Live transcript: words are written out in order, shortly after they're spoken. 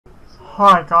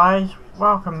Hi guys,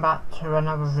 welcome back to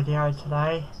another video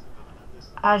today.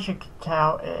 As you can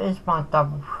tell, it is my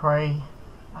double free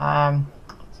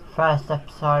first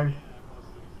episode.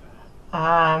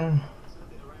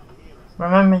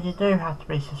 Remember, you do have to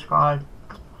be subscribed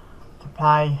to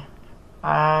play,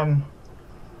 and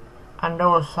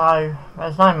also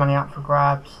there's no money up for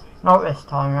grabs, not this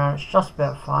time around. It's just a bit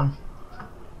of fun.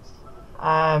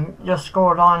 Your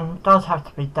scoreline does have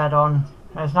to be dead on.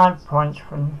 There's no points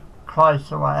from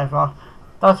close or whatever.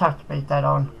 It does have to be dead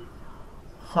on.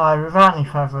 So without any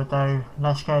further ado,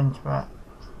 let's get into it.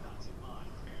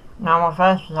 Now, my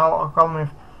first result, I've gone with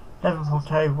Liverpool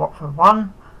 2, Watford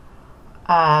 1.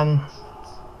 The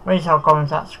reason I've gone with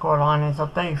that scoreline is I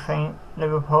do think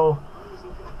Liverpool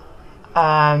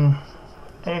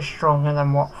is stronger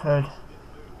than Watford.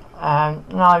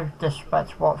 No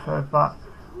disrespect to Watford, but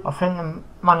I think the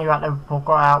money that Liverpool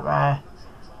got out there,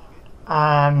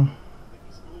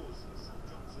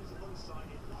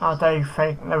 I do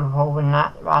think Liverpool win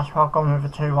that. That's why I've gone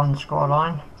with a 2-1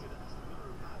 scoreline.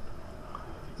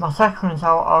 My second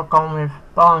result, I've gone with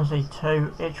Barnley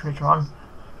 2, Ipswich 1.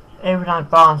 Even though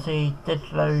Barnley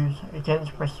did lose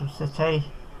against Bristol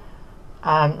City,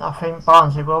 I think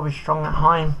Barnley will be strong at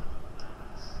home.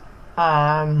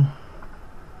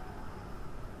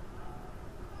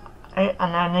 And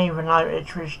then even though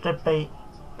Ipswich did beat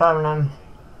Fulham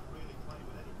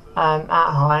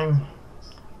at home,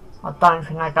 I don't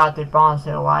think they're going to do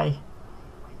Barnley away.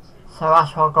 So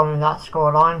that's why I've gone with that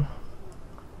scoreline.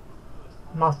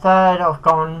 My third, I've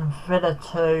gone Villa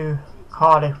 2,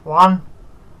 Cardiff 1.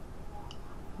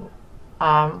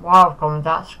 Why I've gone with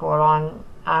that scoreline,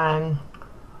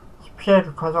 it's purely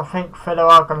because I think Villa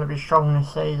are going to be strong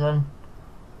this season.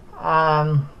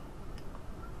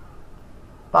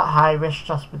 But hey, this is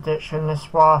just a prediction. This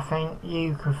is why I think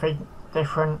you could think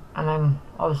different, and then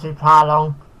obviously play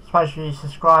along. Especially you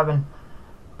subscribe and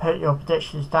put your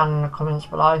predictions down in the comments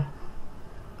below.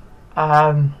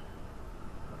 But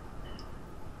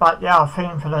yeah, I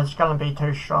think Villa's going to be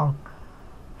too strong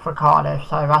for Cardiff,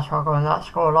 so that's why I've gone with that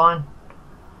scoreline.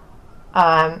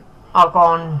 I've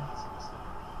gone,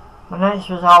 the next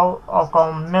result, I've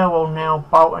gone Millwall 0,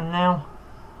 Bolton 0.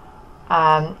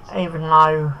 Even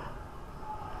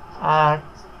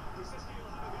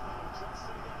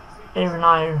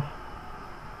though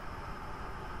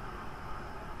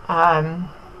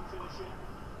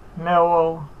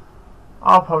Millwall,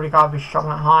 I'll probably go to be strong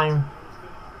at home.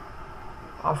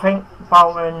 I think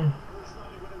Bolton,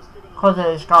 because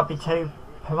there's got to be two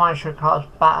promotion clubs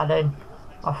battling,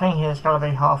 I think it's going to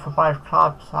be hard for both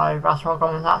clubs, so that's why I've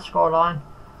gone with that scoreline.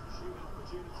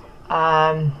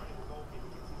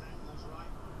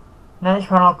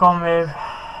 Next one I've gone with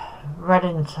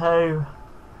Reading 2,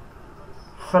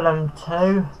 Fulham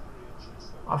 2.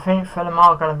 I think Fulham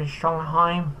are going to be strong at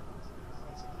home.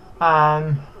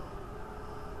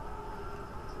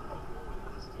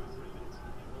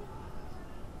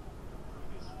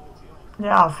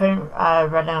 Yeah, I think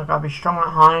Reading are going to be strong at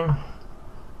home,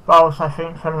 but I also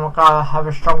think Fulham will go have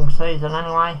a strong season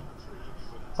anyway.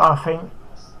 But I think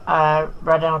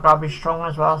Reading are going to be strong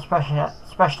as well,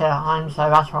 especially at home, so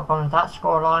that's why I've gone with that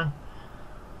scoreline.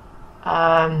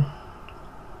 And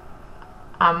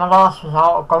my last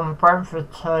result, I've gone with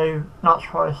Brentford 2, Notts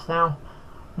Forest 0.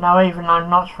 Now, even though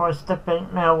Notts Forest did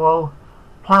beat Millwall,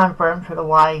 playing Brentford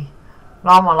away,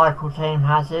 like my local team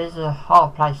has, it is a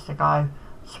hard place to go.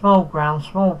 Small ground,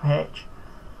 small pitch.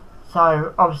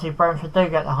 So, obviously Brentford do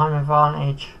get the home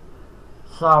advantage.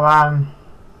 So,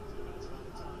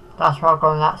 that's why I've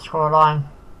gone with that scoreline.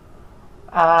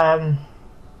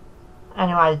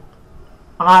 Anyway,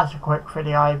 I know it's a quick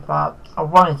video, but I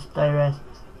wanted to do this.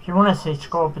 If you want to see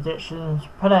score predictions,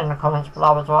 put it in the comments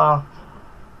below as well.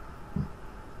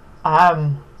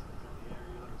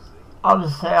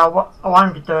 Obviously I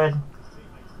won't be doing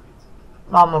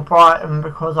Lama Brighton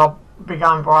because I'll be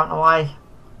going Brighton away.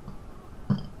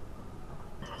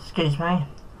 Excuse me.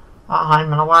 At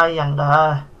home and away, and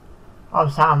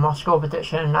obviously I have my score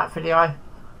prediction in that video.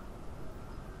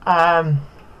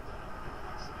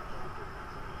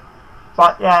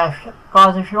 But yeah,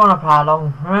 guys, if you want to play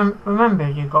along, remember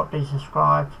you've got to be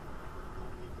subscribed.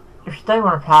 If you do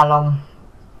want to play along,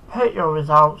 put your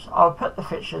results. I'll put the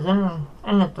fixtures in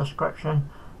the description.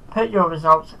 Put your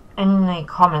results in the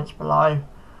comments below,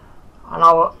 and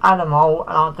I will add them all,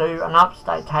 and I'll do an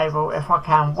up-to-date table if I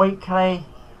can weekly,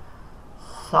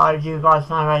 so you guys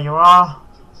know where you are.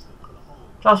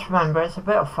 Just remember, it's a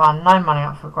bit of fun, no money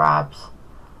up for grabs.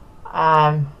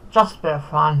 Just a bit of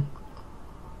fun.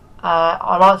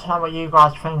 I'd like to know what you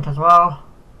guys think as well.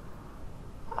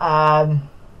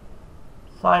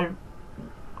 So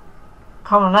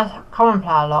come and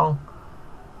play along.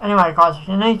 Anyway guys, if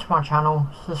you're new to my channel,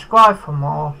 subscribe for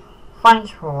more. Thanks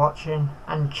for watching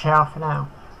and ciao for now.